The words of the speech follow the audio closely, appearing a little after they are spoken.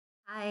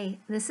Hi,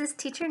 this is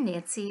Teacher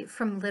Nancy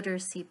from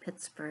Literacy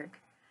Pittsburgh.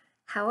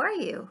 How are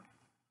you?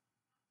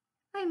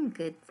 I'm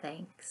good,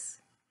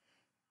 thanks.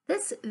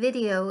 This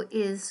video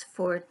is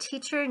for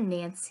Teacher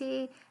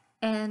Nancy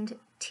and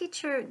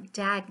Teacher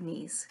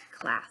Dagny's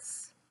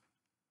class.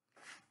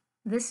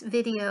 This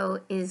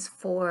video is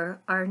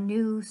for our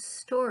new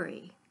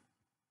story.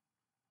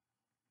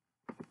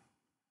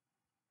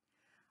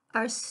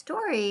 Our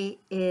story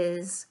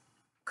is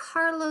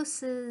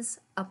Carlos's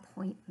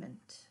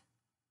appointment.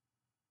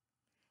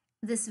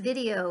 This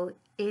video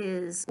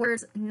is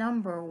word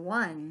number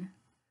 1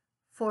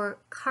 for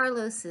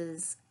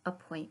Carlos's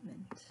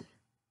appointment.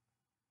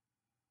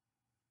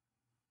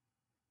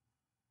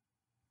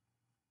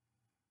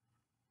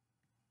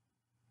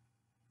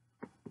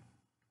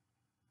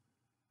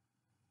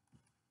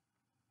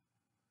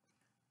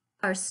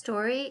 Our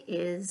story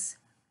is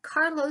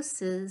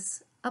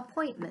Carlos's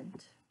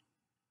appointment.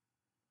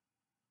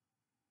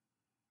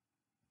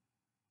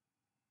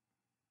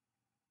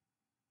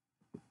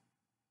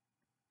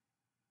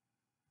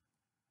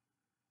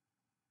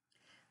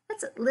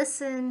 Let's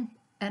listen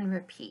and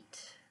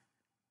repeat.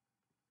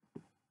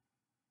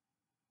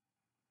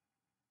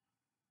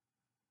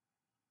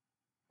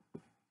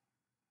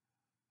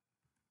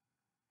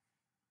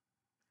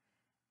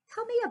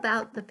 Tell me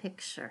about the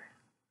picture.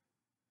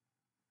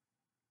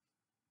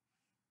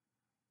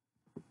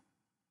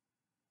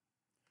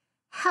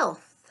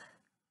 Health.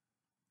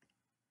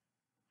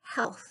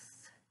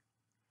 Health.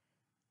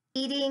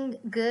 Eating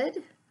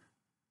good.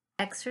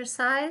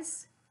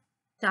 Exercise.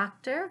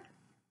 Doctor.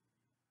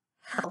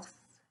 Health.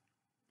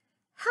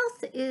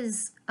 Health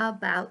is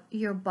about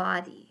your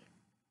body.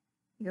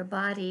 Your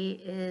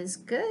body is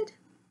good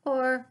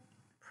or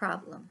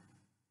problem.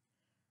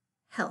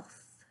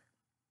 Health.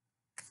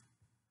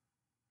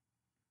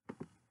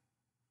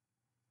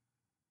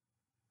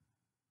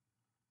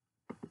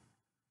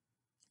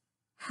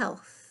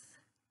 Health.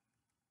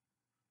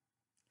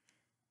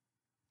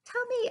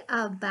 Tell me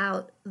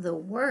about the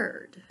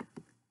word.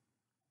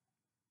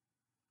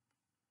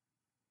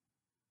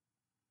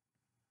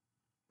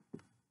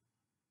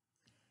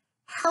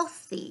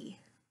 Healthy.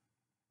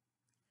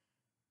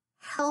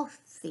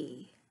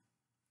 Healthy.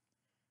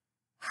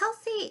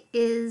 Healthy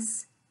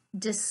is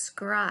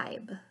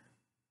describe.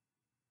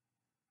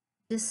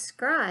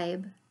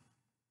 Describe,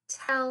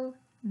 tell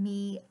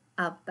me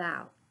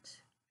about.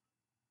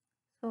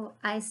 So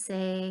I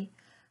say,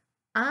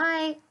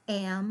 I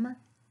am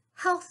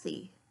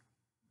healthy.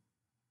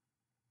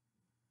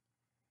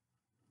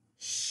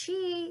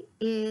 She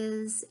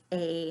is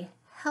a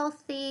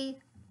healthy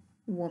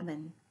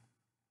woman.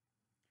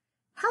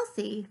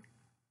 Healthy,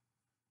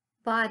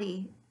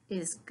 body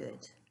is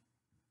good.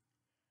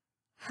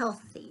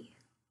 Healthy.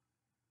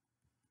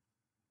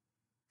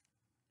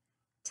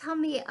 Tell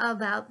me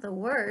about the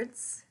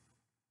words.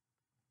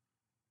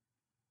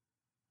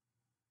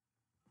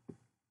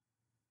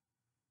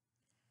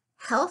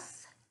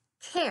 Health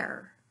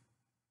care.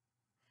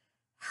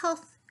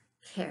 Health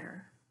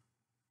care.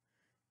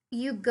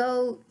 You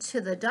go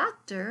to the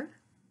doctor.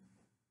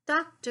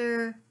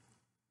 Doctor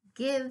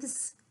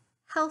gives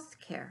health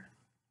care.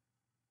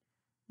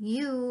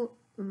 You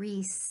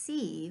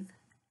receive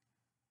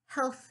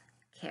health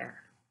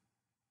care.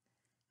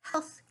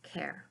 Health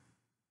care.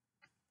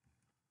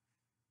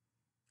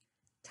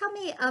 Tell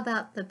me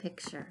about the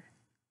picture.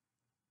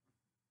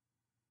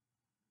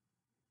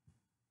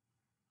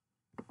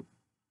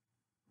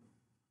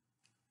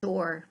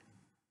 Door.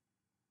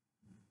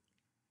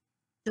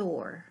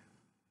 Door.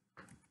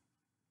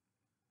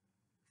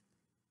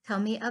 Tell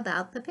me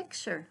about the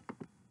picture.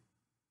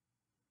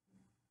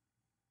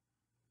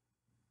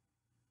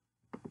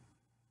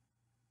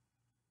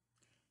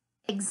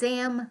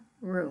 Exam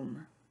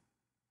room.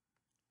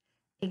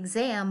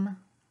 Exam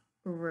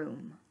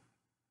room.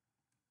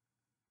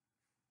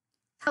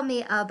 Tell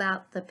me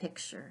about the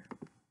picture.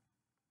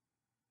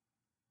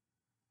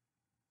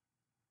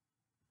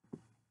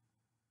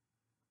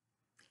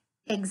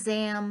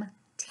 Exam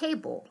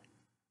table.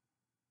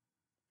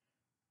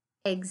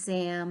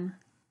 Exam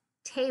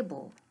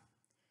table.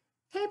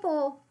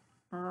 Table.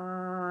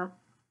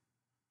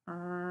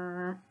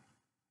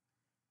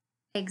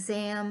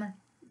 Exam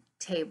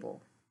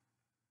table.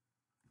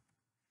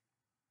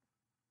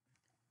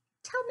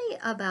 Tell me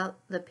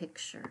about the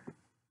picture.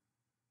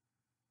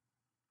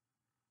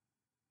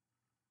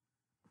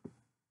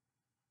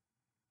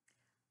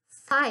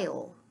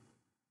 File.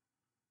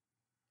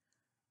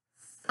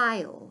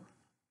 File.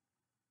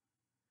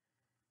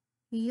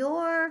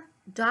 Your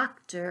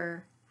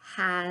doctor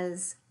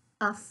has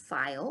a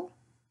file.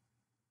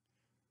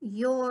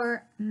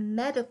 Your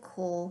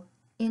medical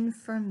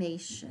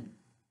information.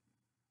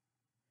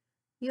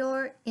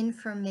 Your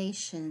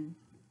information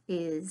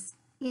is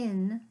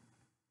in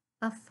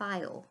a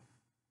file.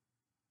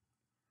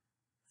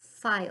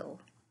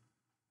 File.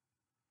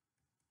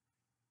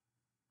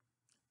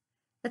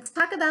 Let's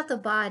talk about the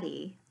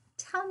body.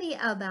 Tell me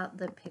about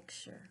the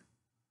picture.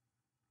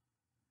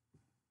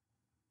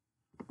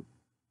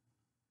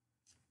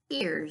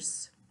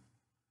 Ears.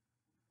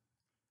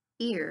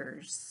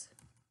 Ears.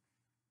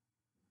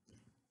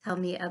 Tell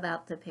me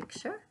about the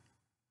picture.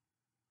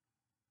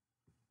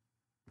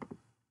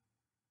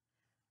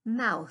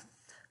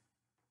 Mouth,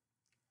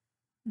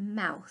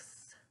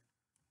 mouth.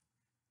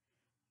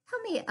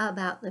 Tell me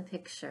about the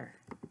picture.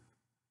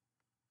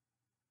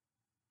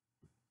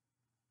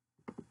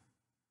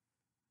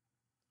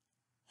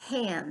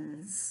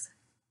 Hands,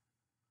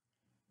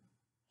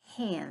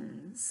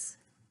 hands.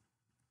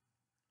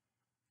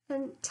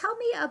 And tell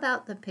me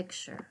about the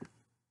picture.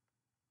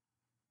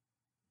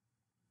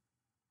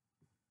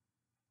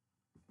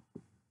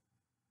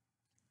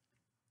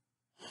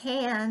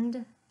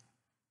 Hand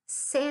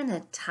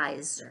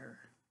sanitizer.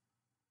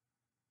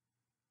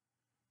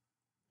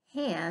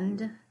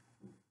 Hand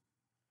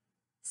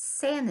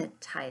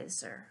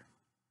sanitizer.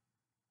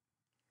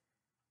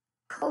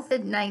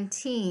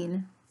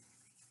 COVID-19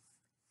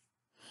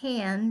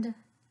 hand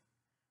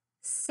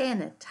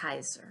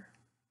sanitizer.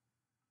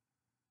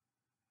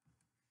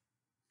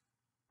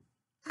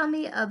 Tell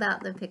me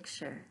about the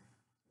picture.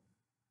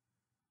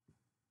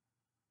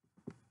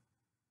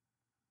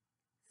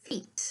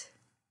 Feet,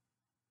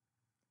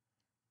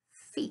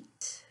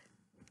 feet.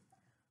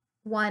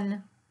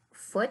 1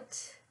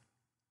 foot,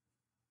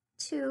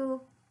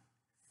 2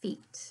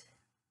 feet.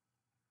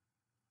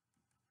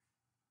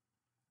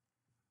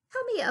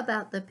 Tell me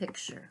about the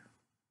picture.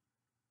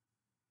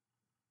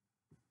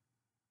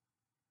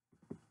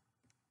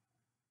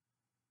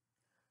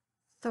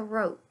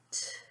 Throat,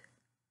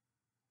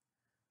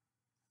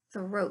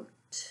 throat.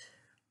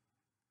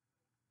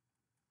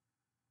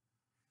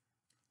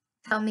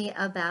 Tell me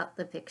about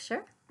the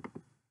picture.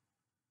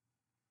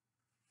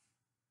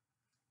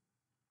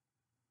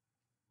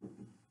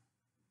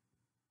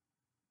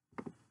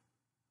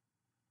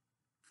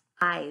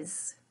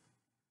 Eyes,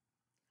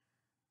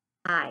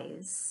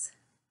 eyes.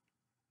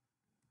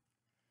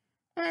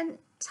 And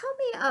tell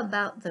me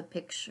about the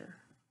picture.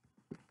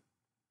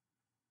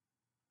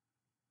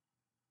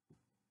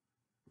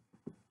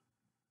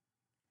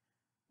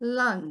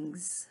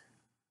 Lungs,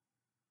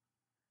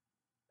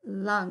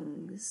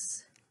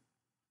 lungs.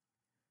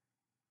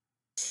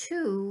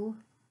 2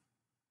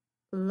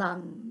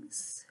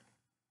 lungs.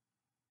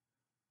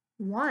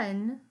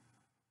 1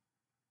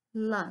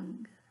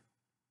 lung.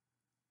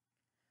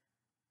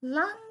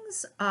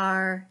 Lungs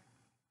are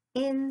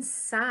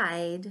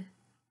inside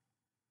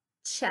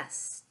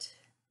chest,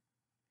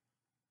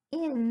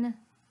 in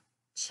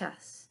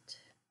chest.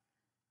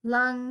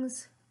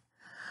 Lungs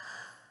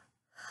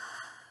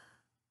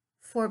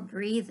for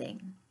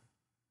breathing.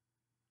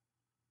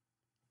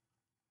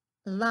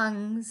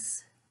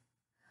 Lungs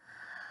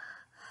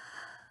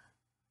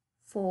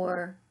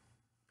for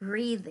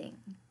breathing.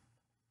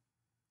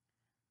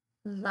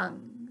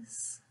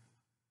 Lungs.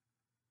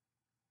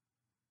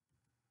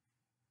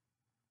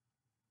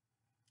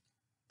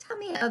 Tell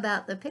me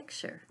about the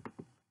picture.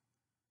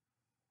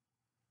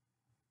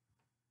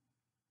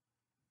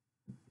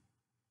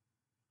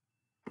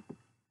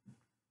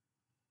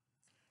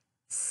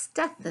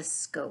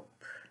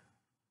 Stethoscope,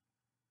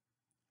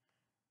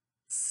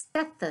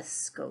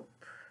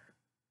 stethoscope.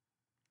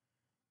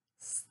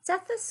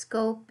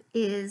 Stethoscope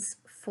is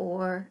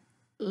for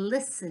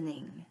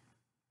listening.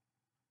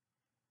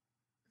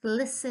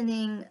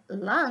 Listening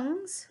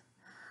lungs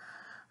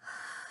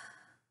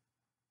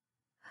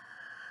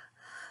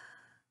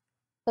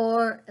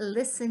or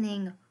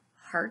listening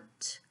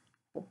heart.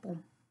 Boom,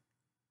 boom,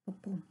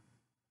 boom,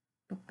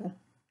 boom, boom.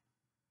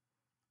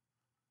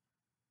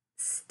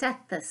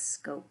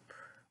 Stethoscope.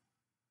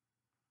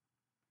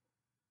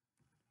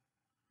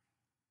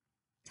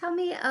 Tell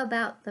me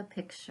about the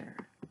picture.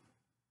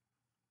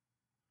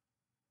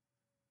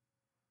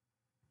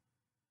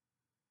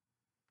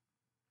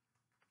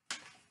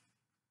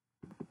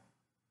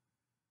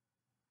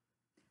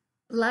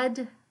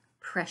 Blood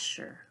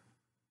pressure,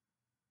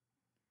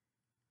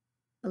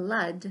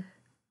 blood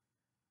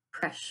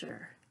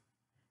pressure.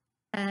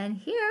 And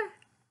here,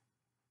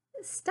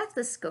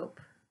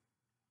 stethoscope.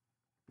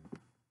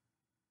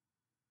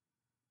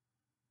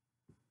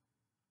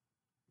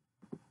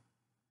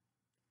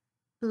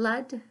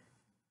 Blood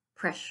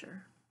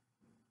pressure.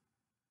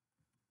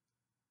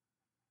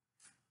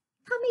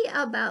 Tell me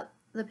about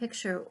the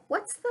picture.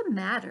 What's the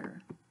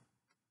matter?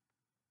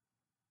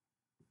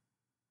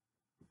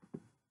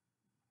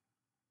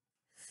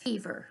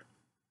 Fever.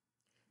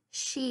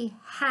 She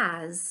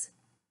has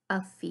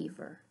a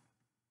fever.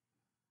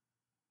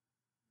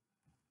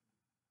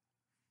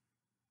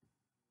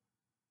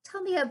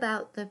 Tell me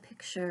about the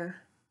picture.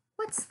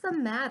 What's the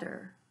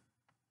matter?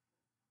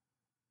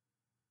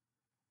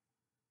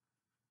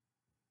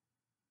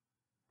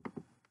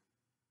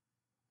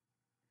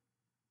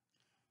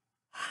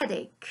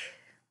 Headache.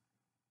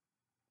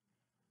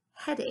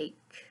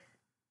 Headache.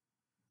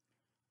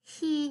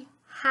 He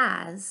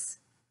has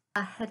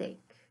a headache.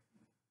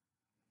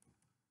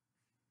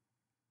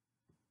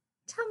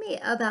 Tell me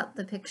about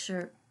the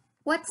picture.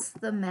 What's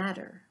the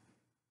matter?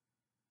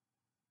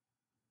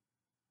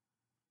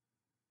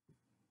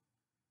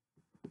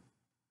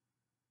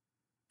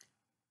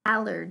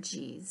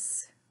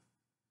 Allergies.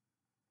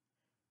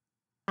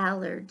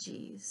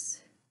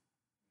 Allergies.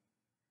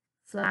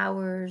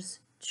 flowers,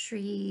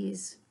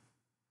 trees,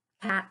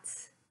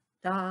 cats,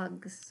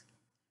 dogs,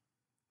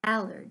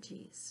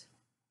 allergies.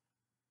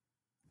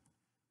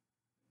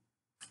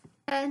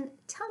 And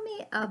tell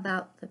me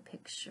about the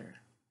picture.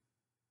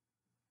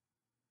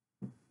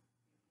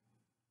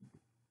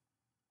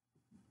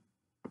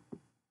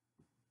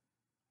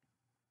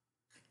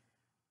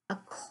 A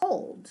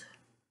cold,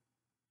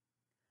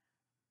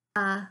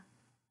 a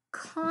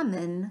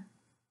common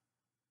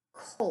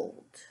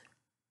cold.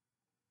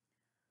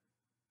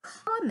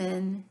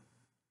 Common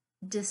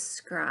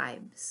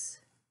describes.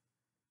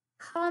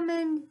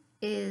 Common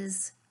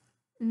is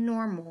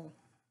normal.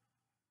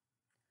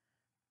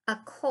 A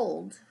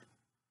cold,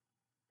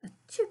 a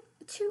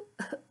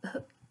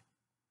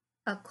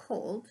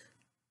cold,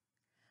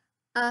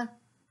 a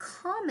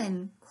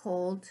common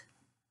cold,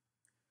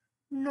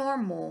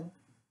 normal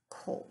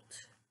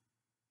cold.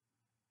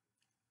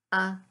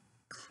 A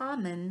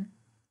common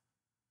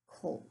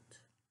cold.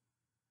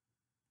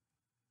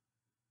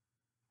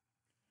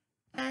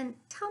 And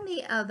tell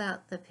me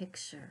about the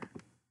picture.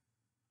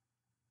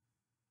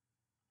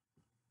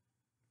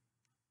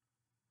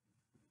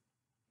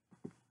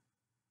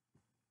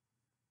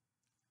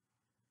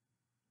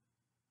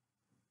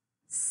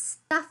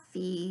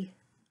 Stuffy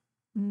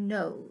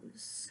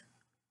nose.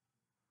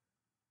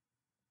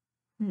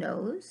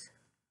 Nose.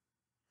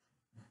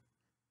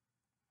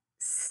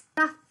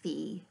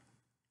 Stuffy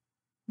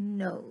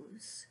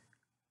nose.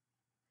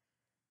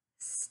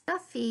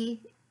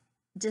 Stuffy,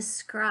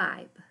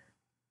 describe.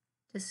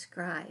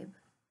 Describe.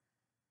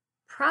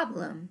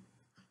 Problem,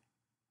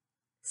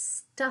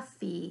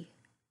 stuffy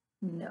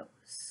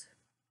nose.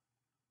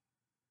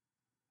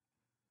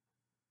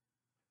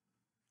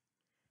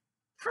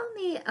 Tell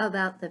me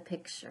about the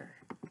picture.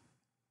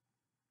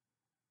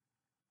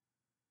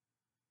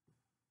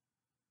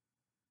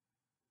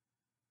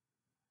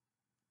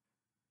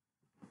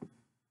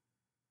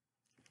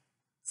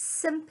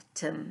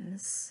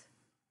 Symptoms.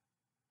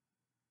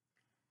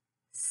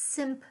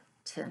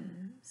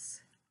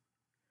 Symptoms.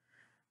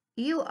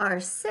 You are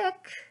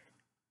sick.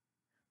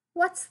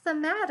 What's the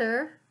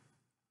matter?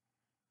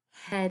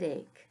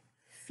 Headache,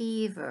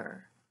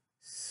 fever,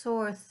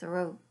 sore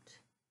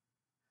throat,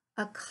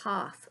 a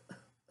cough,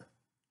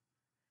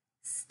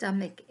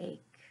 stomach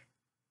ache.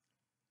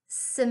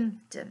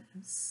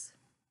 Symptoms.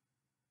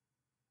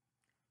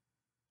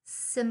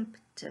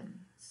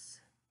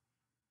 Symptoms.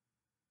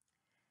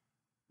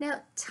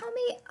 Now tell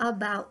me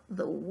about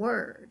the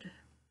word.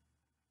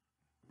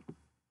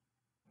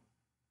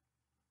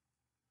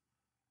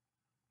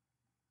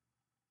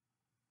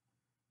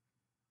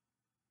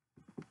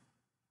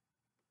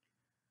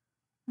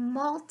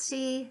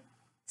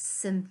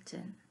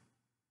 Multi-symptom.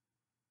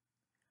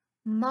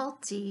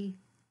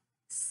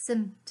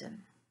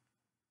 Multi-symptom.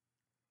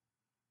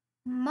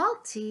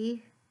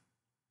 Multi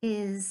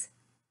is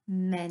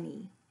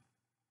many.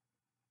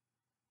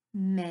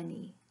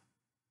 Many.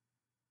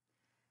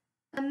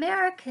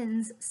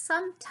 Americans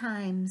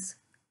sometimes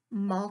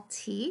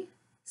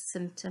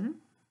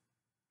multi-symptom,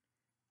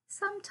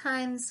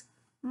 sometimes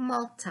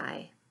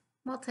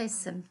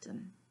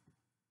multi-symptom.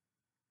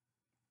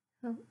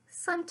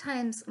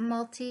 Sometimes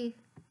multi,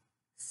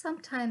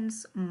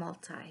 sometimes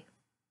multi.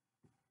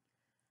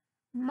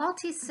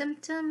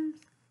 Multi-symptom,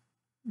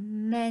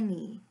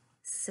 many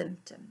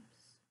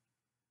symptoms.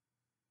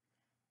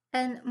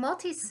 And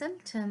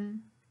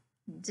multi-symptom,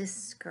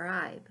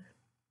 describe.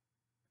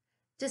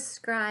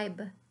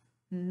 Describe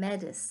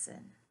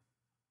medicine.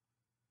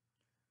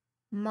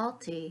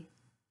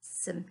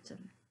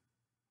 Multi-symptom.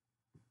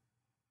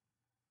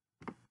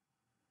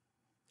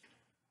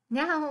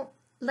 Now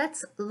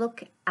let's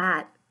look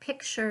at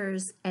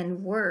pictures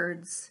and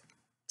words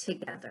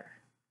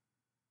together.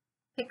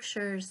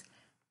 Pictures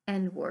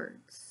and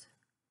words.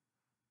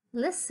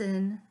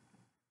 Listen,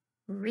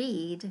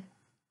 read,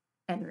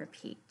 and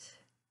repeat.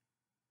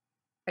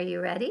 Are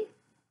you ready?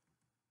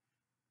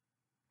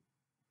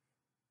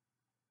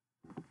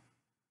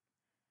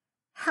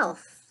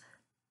 Health.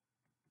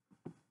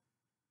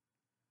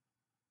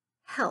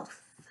 Health.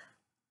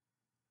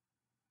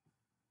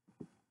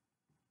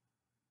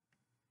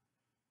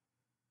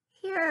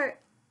 Here,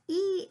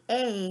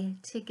 E-A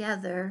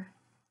together,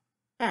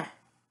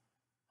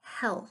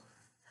 health.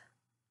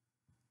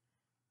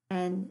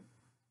 And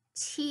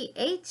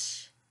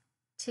T-H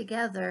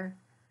together,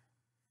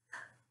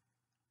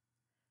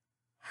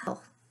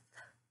 health.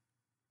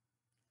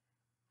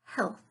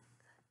 Health.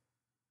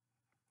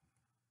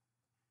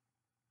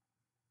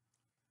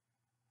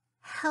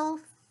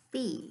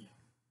 Healthy.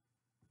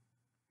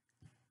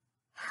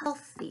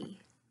 Healthy.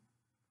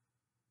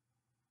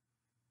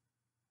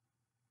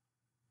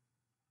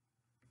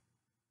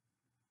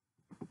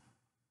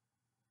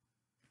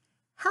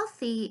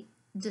 Healthy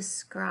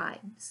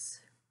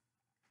describes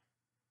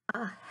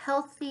a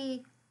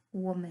healthy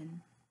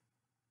woman,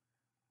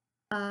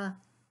 a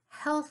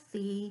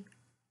healthy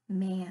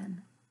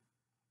man.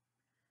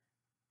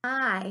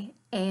 I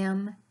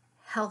am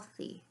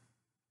healthy.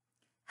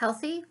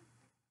 Healthy,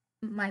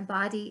 my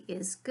body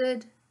is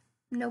good,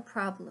 no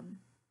problem,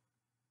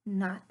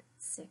 not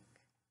sick.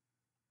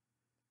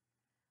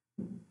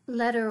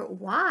 Letter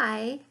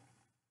Y,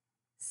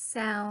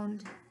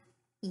 sound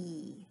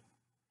E,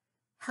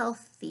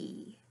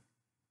 healthy.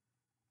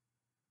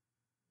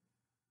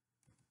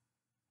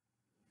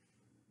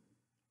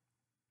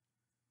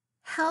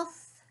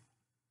 Health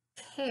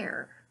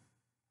care.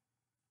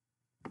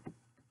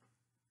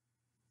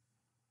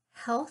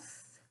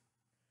 Health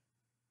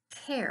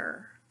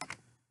care.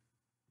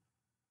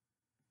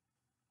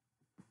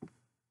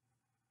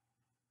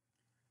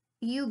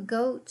 You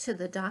go to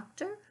the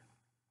doctor.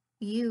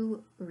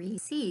 You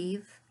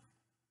receive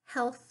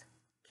health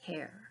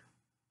care.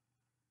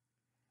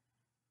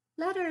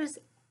 Letters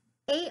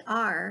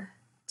AR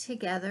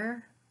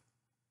together,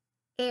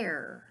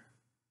 air,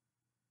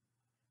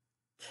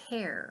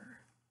 care.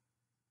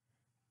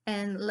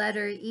 And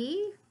letter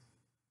E,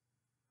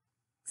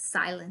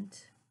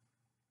 silent,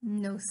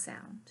 no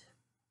sound.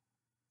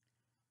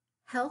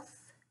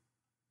 Health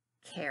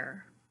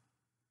care.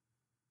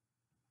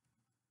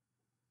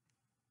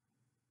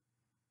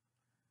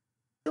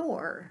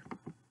 Door,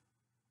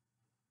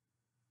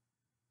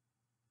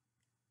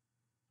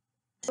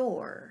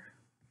 door.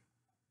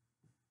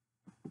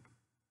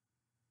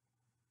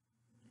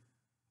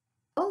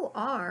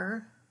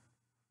 OR,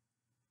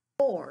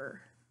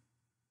 or,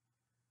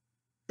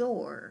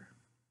 door.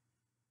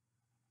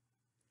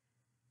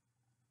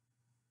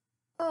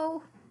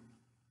 O,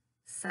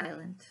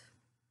 silent.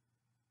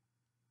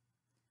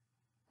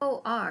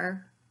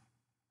 OR,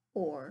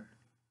 or,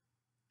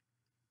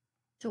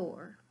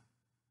 door.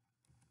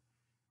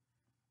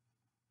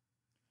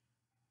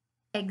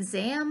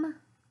 Exam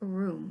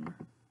room.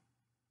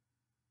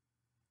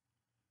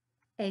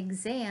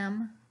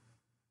 Exam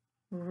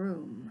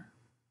room.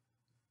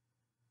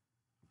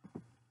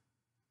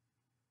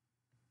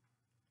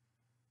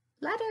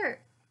 Letter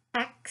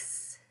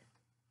X,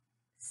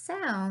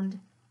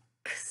 sound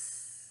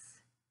X.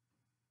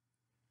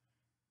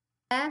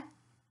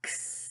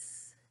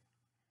 X,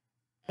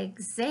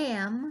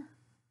 exam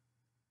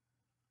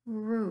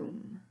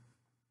room.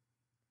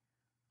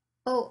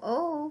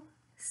 OO,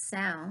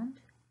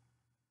 sound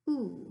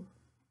oo,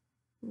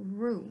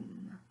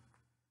 room.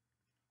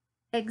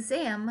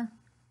 Exam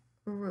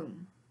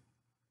room.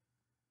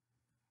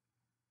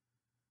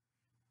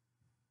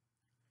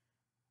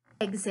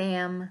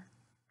 Exam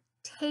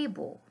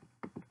table.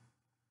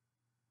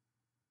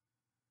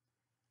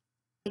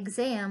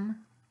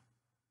 Exam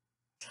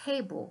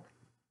table.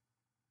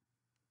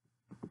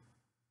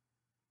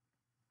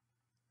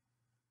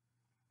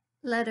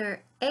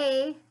 Letter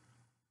A,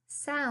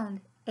 sound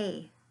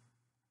A,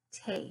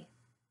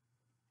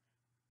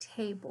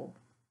 table.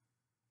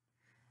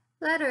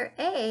 Letter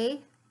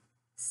A,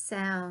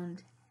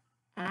 sound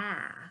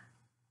A,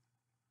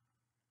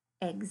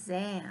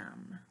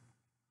 exam.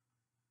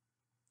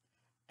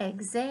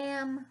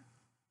 Exam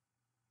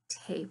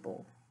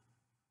table.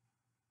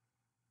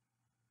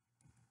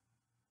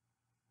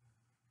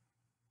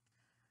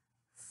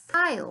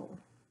 File.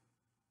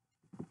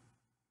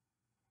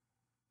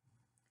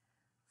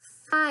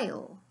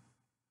 File.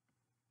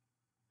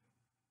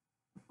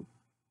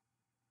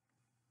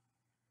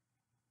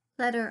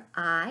 Letter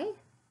I,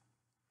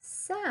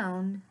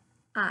 sound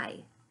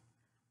I,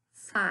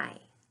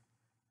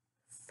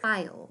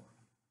 file.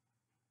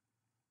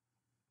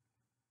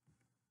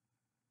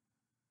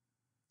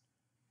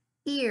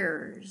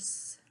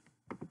 Ears,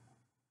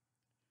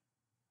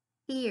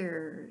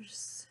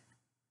 ears.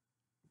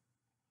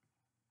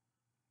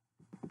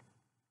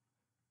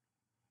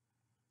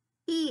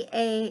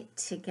 EA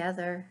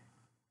together,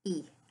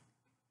 E,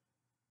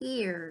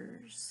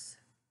 ears.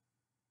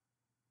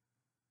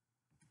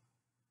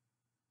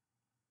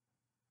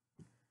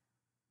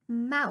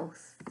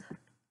 Mouth,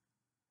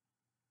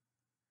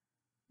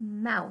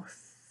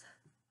 mouth.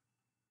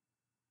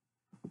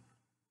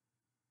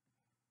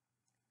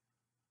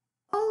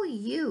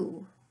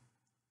 OU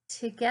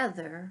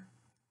together,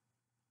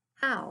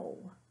 ow,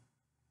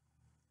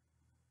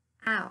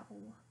 ow.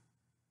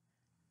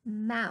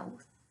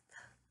 Mouth.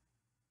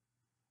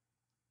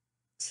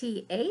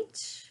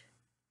 TH,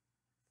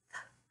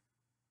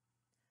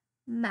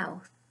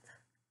 mouth.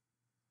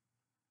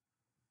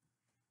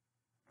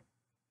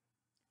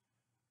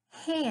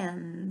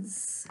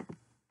 Hands,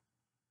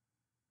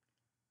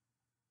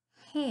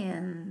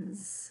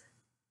 hands.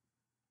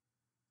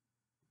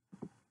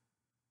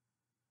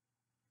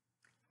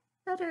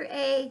 Letter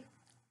A,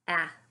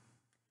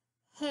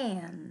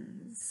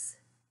 hands.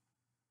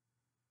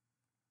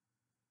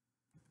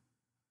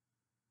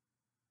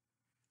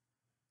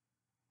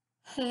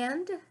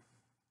 Hand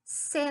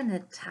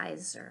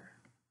sanitizer.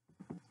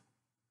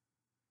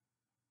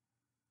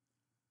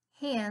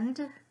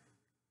 Hand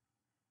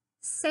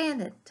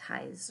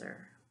sanitizer.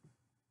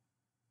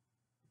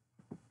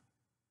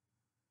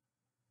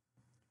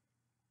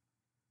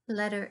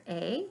 Letter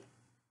A,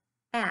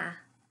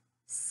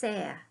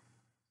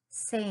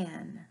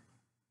 san.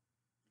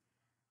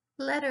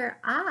 Letter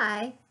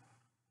I,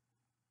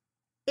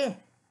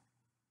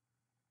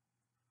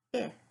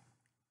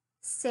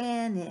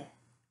 san.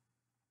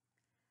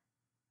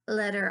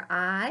 Letter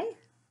I,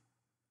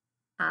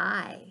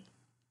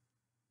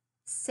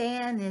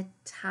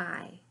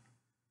 sanitize.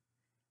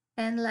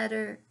 And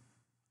letter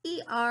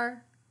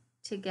ER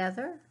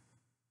together,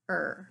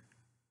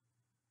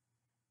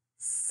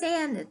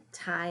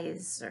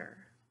 sanitizer,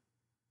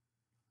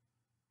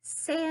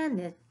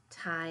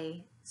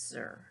 sanitizer.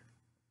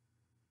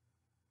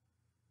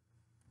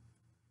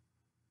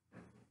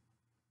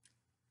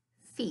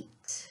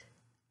 Feet,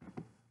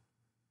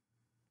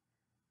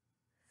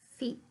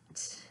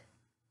 feet.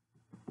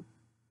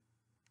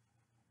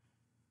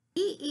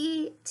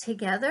 E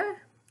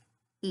together,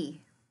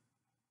 E,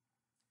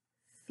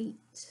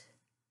 feet.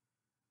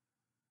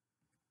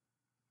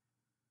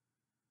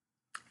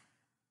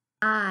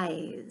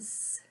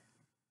 Eyes,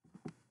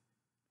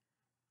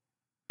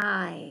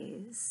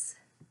 eyes.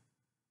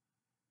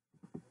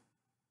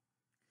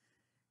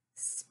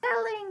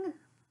 Spelling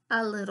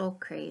a little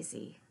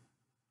crazy.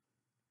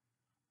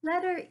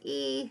 Letter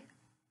E,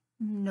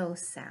 no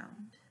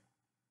sound.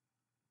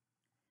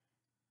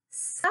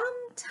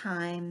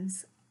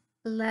 Sometimes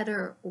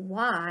letter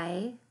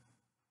Y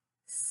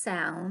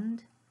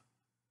sound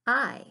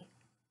I.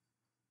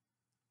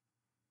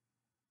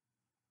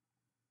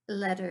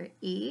 Letter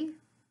E,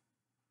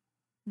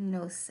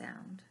 no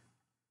sound.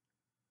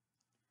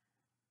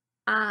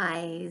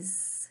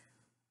 Eyes,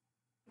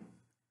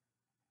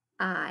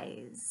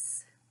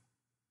 eyes.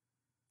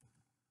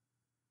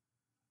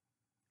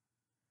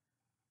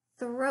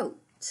 Throat,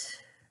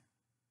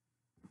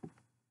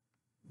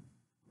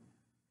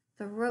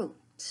 throat.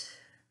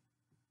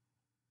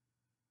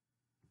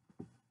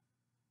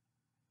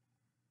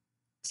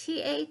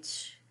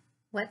 TH,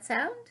 what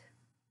sound?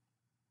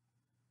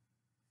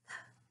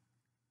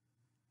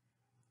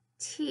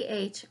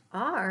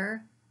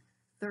 THR,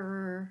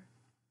 thr,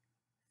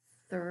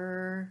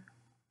 thr.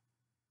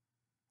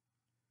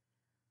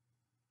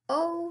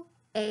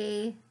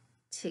 OA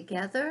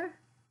together,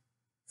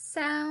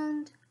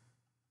 sound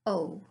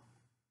O,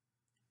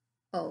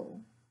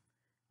 O.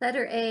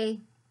 Letter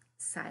A,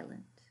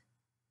 silent.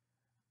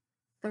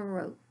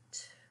 Throat.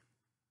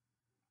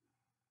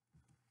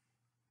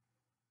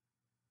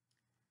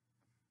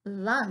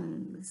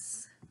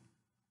 Lungs,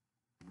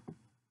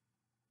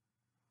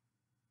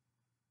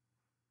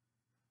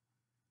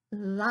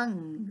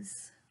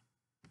 lungs.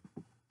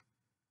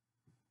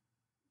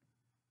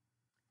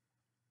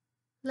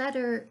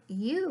 Letter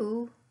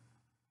U,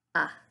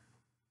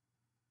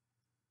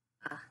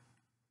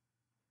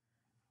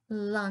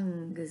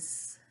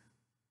 lungs.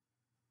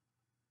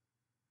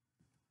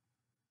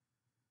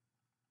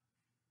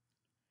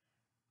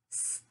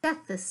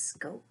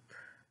 Stethoscope,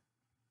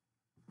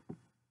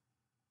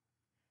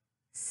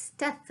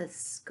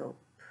 stethoscope.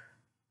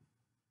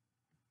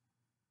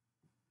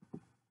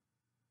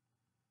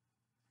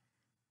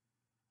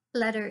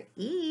 Letter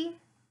E,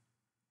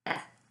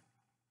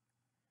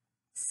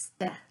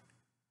 steth.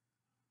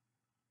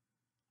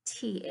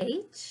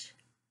 TH,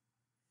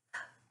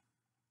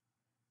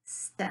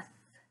 steth.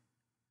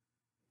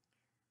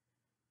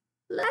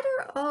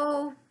 Letter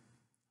O,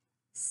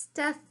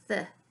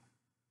 steth,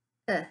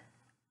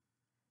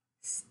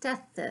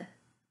 steth.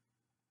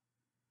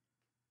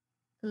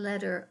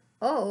 Letter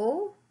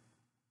O,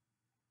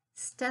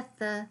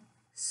 stethoscope,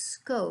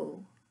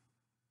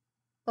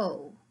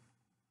 O,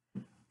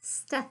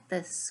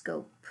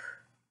 stethoscope.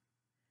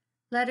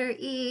 Letter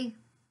E,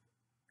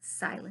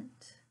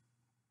 silent.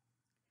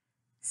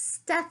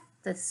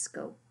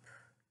 Stethoscope,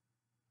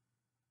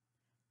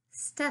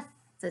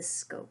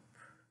 stethoscope.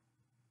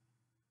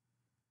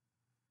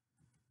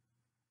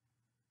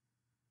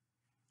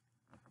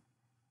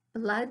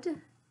 Blood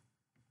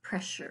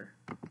pressure,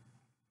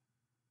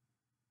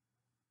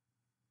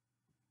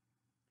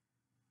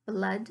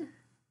 blood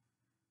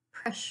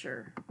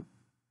pressure.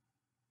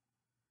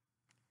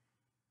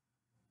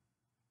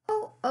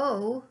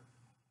 O,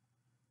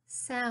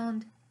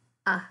 sound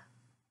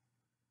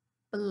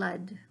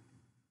blood.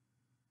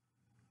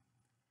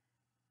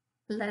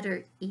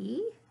 Letter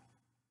E,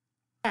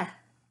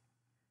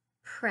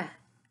 pre.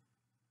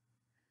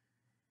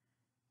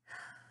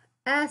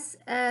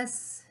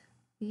 SSURE,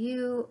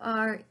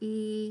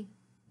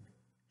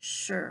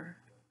 sure,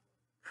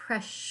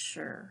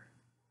 pressure.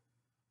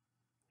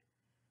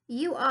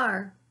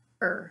 UR,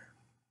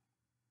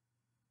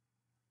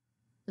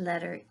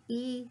 letter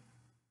E,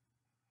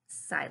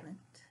 silent.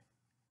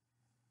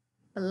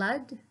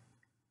 Blood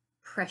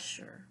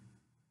pressure.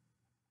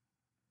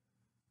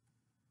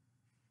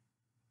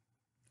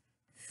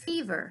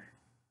 Fever,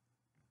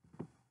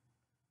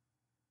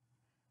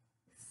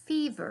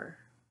 fever.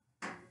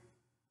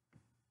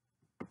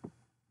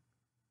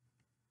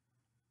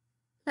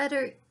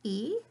 Letter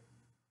E,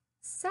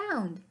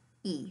 sound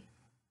E,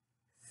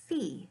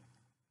 fee.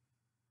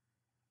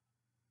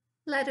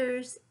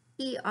 Letters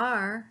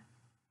ER,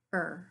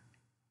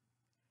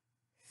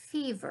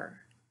 fever.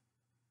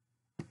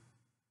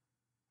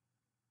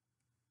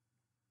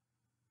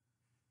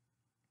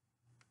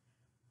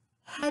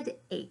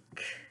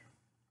 Headache,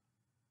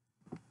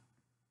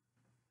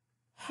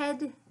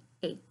 headache.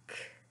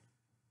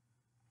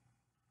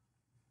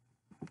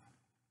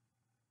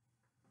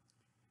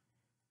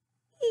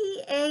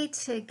 EA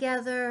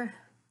together,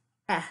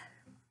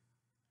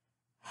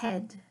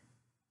 head.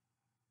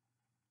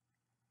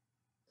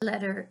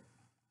 Letter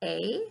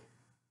A,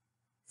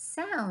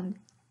 sound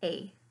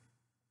A.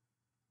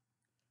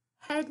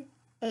 Head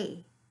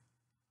A.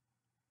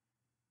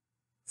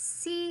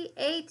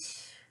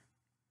 CH,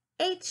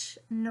 H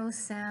no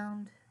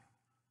sound.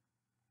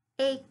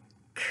 Ache.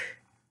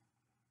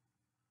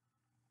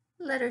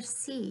 Letter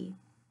C,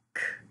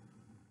 K.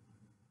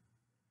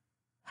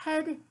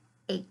 Headache.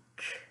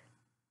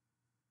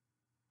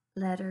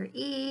 Letter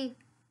E,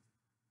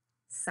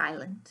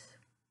 silent.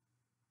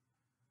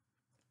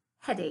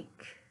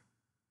 Headache.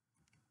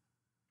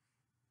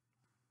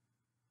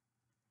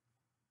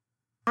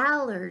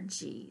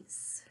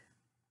 Allergies.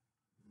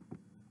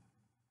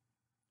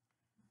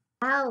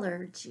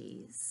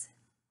 Allergies.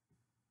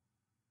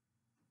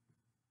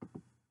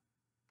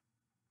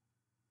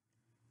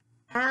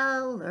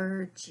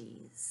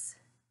 Allergies.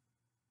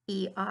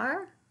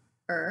 ER,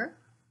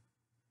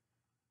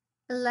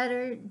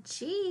 Letter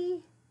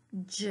G,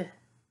 J.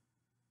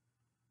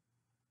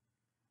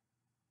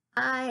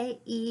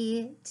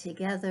 IE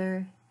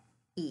together,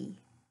 E.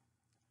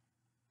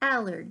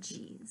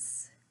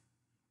 Allergies.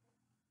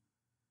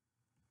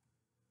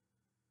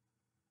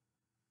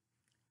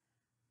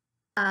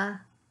 A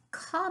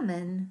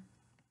common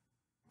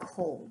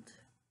cold.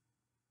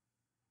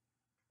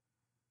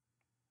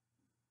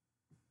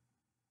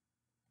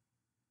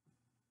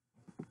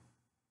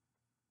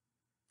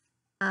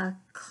 A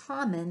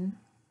common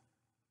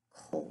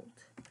cold.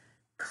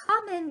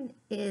 Common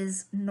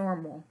is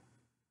normal,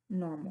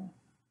 normal.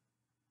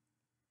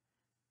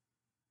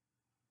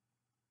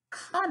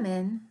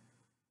 Common,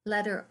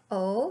 letter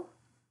O,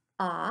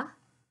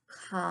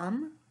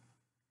 com,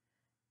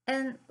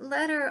 and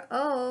letter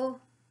O,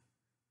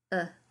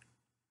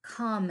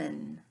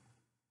 common,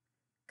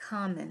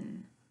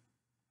 common.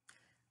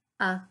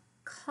 A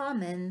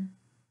common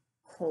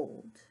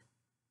cold.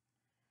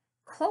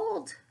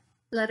 Cold,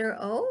 letter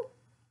O,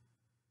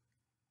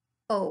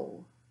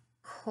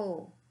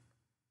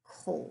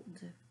 cold.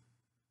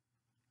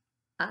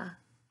 A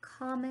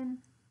common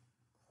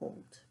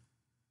cold.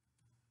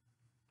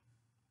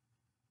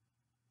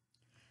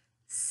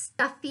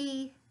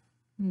 Stuffy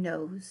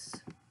nose.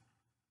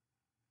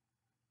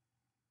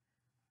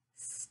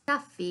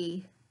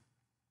 Stuffy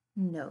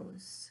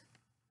nose.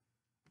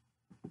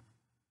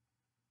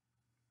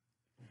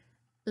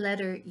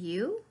 Letter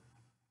U,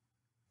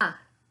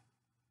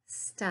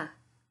 sta.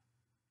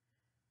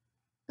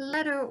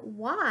 Letter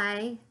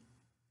Y,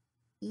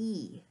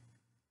 E,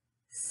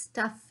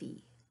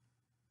 stuffy.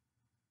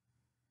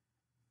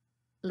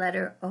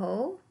 Letter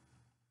O,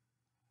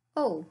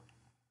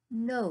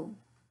 no.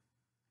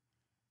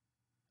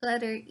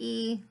 Letter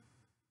E,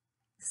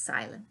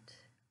 silent.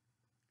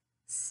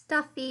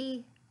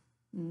 Stuffy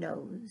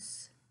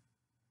nose.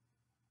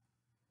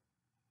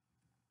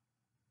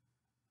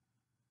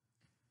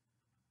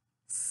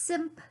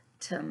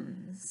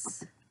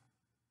 Symptoms.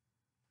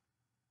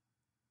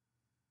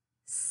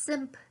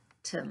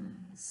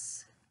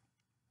 Symptoms.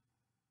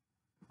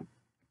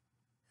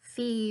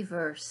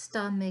 Fever,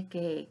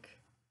 stomachache,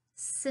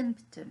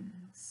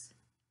 symptoms.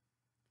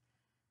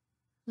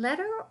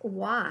 Letter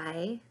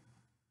Y,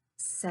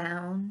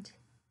 sound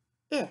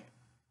I.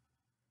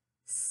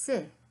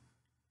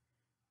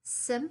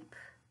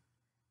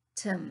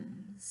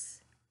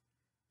 Symptoms.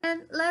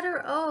 And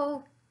letter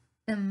O,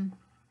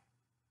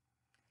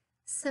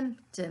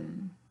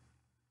 symptom.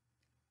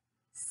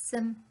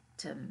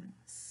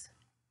 Symptoms.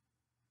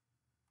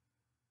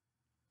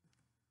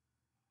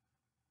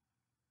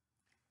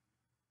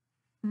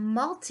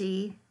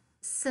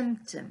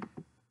 Multi-symptom.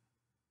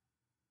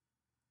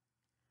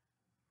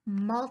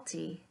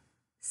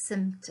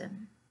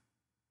 Multi-symptom.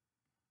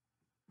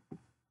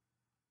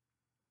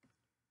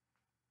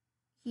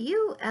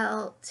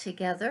 UL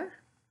together,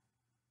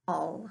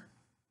 all,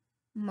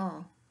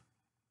 mall.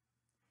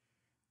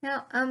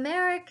 Now,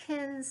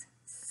 Americans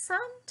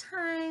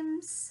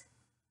sometimes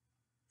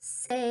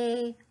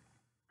say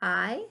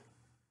I,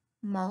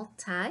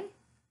 multi,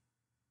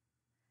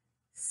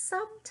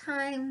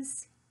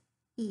 sometimes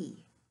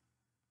E,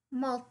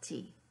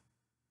 multi.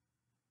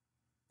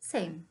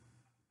 Same.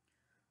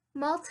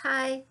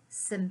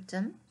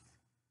 Multi-symptoms,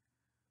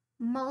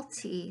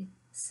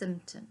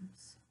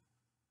 multi-symptoms.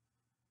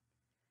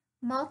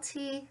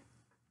 Multi,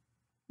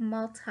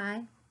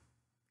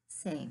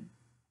 same.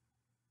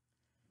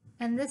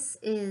 And this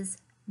is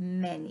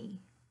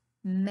many,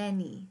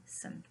 many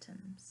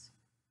symptoms.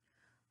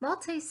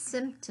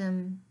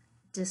 Multi-symptom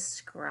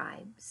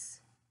describes.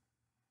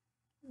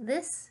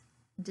 This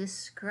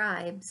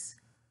describes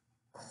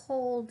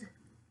cold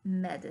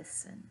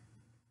medicine.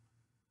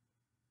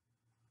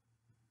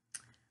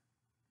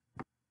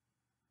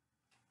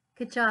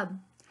 Good job.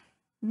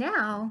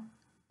 Now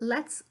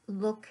let's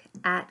look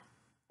at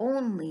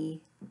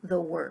only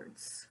the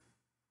words.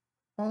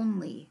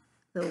 Only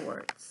the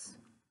words.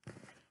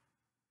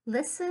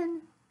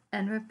 Listen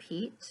and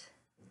repeat.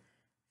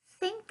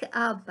 Think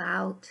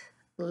about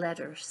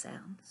letter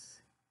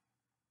sounds.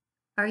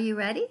 Are you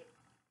ready?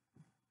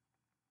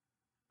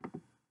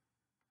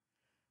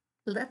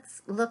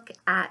 Let's look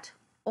at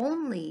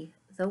only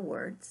the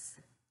words.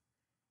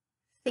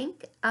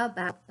 Think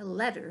about the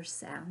letter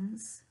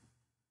sounds.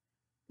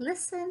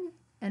 Listen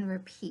and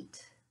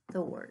repeat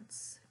the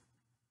words.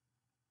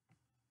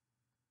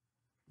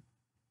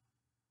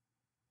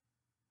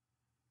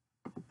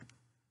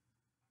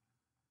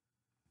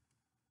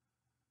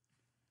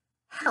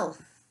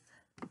 Health,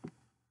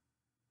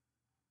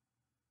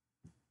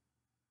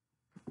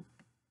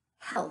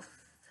 health.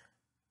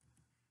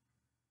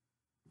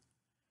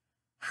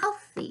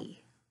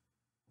 Healthy,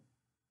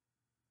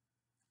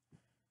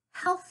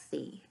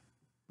 healthy.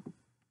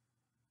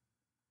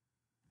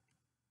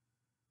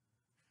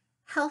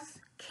 Health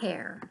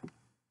care,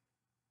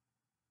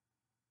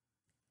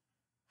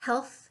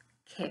 health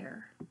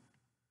care.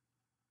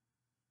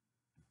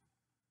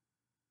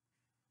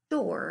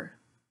 Door,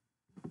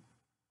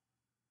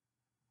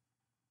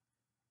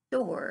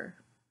 door.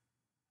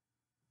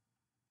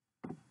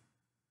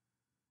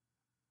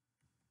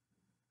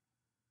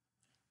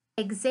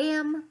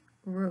 Exam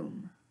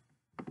room,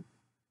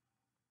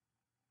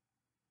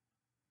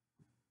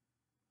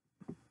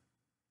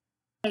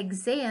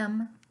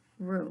 exam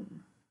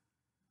room.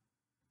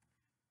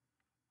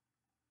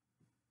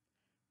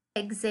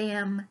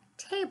 Exam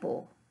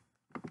table,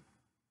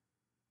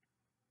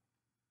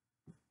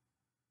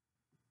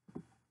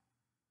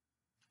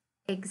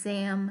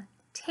 exam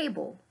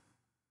table.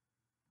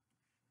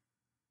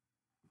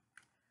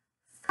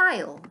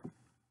 File,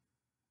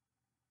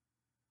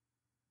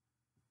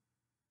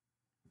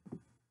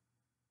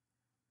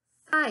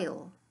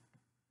 file.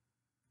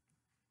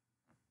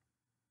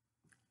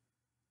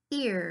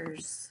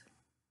 Ears,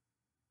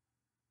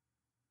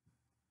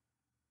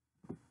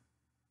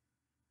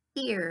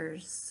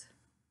 ears.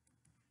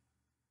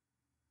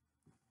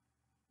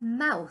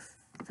 Mouth,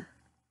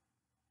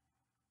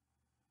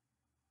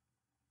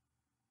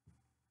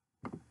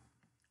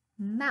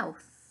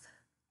 mouth.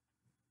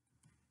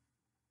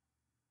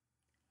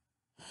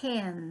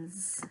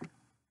 Hands,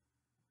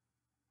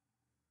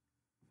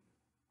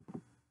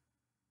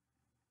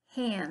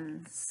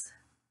 hands.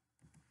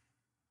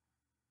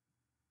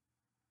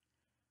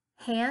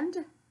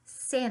 Hand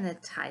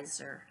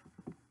sanitizer,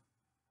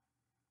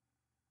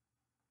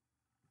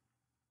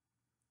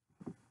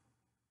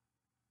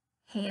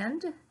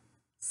 hand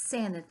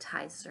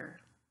sanitizer.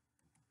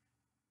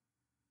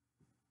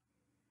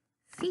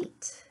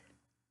 Feet,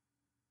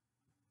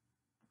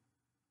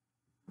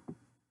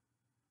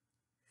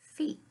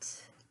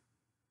 feet.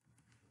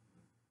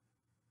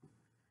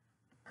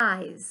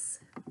 Eyes,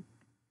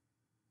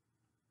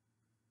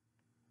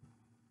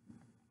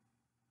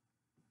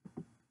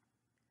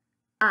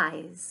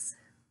 eyes.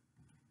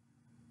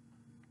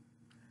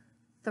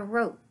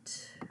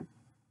 Throat,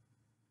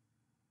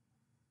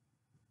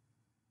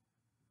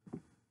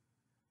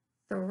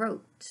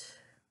 throat.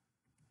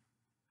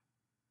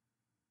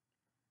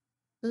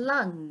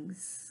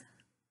 Lungs,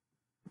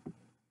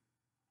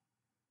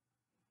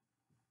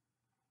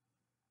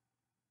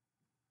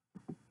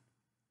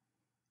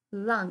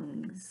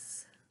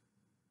 lungs.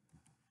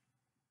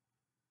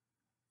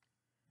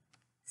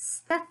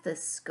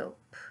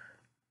 Stethoscope,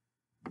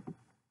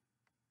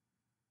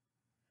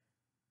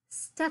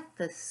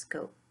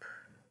 stethoscope.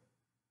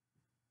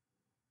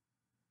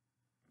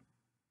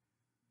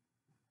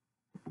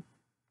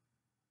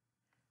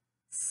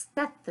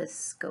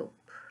 Stethoscope.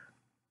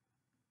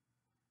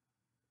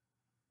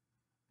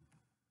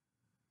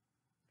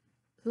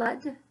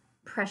 Blood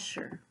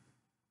pressure,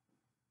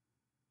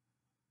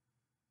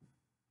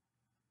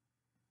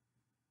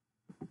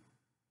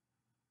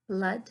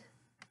 blood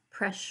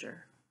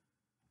pressure.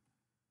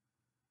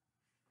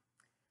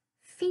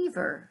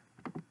 Fever,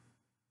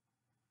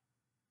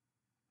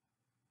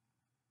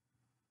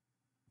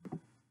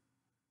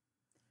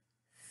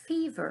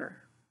 fever.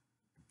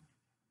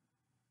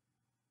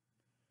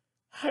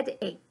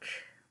 Headache,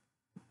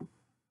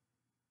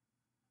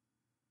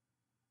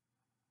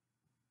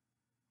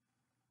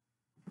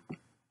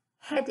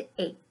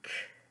 headache.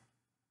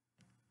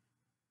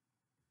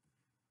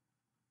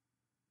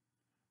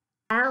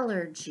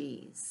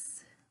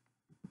 Allergies,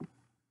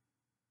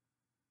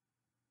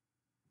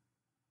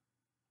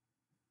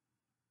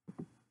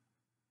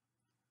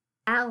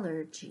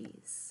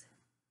 allergies.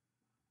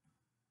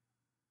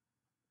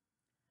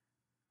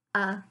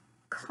 A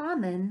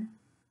common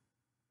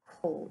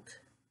cold.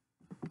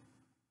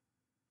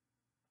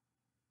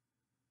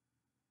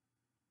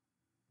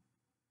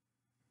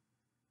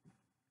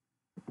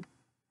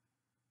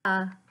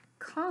 A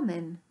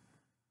common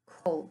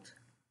cold.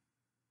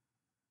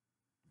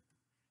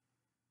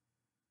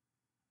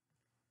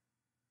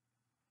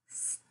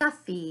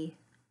 Stuffy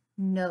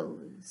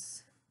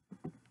nose.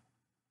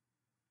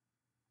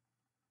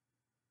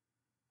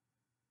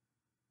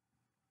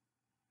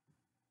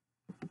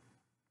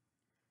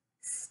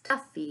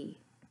 Stuffy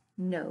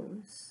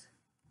nose.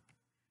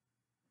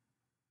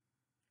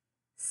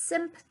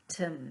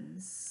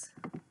 Symptoms.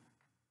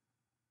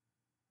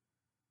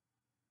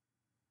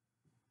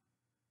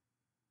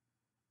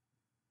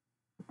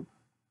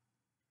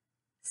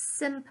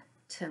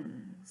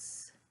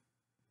 Symptoms.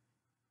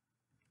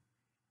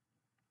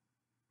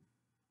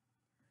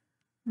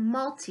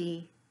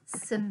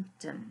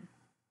 multi-symptom,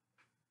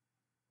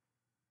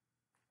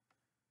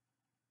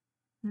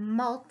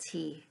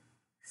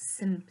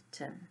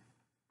 multi-symptom,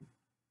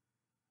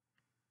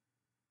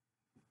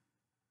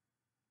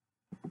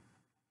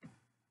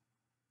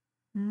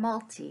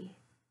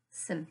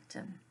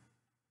 multi-symptom.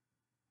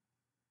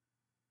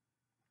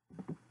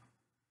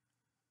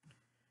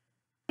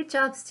 Good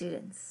job,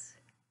 students.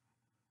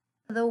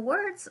 The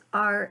words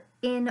are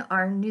in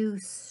our new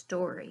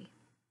story.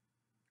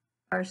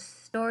 Our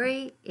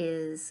story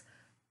is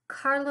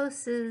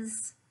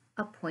Carlos's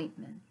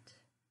appointment.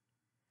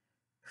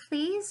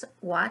 Please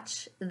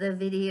watch the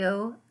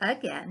video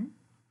again,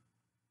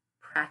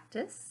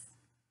 practice,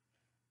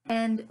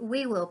 and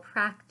we will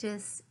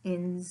practice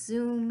in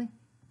Zoom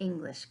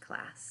English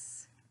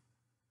class.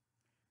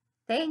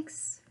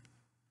 Thanks.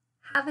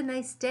 Have a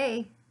nice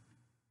day.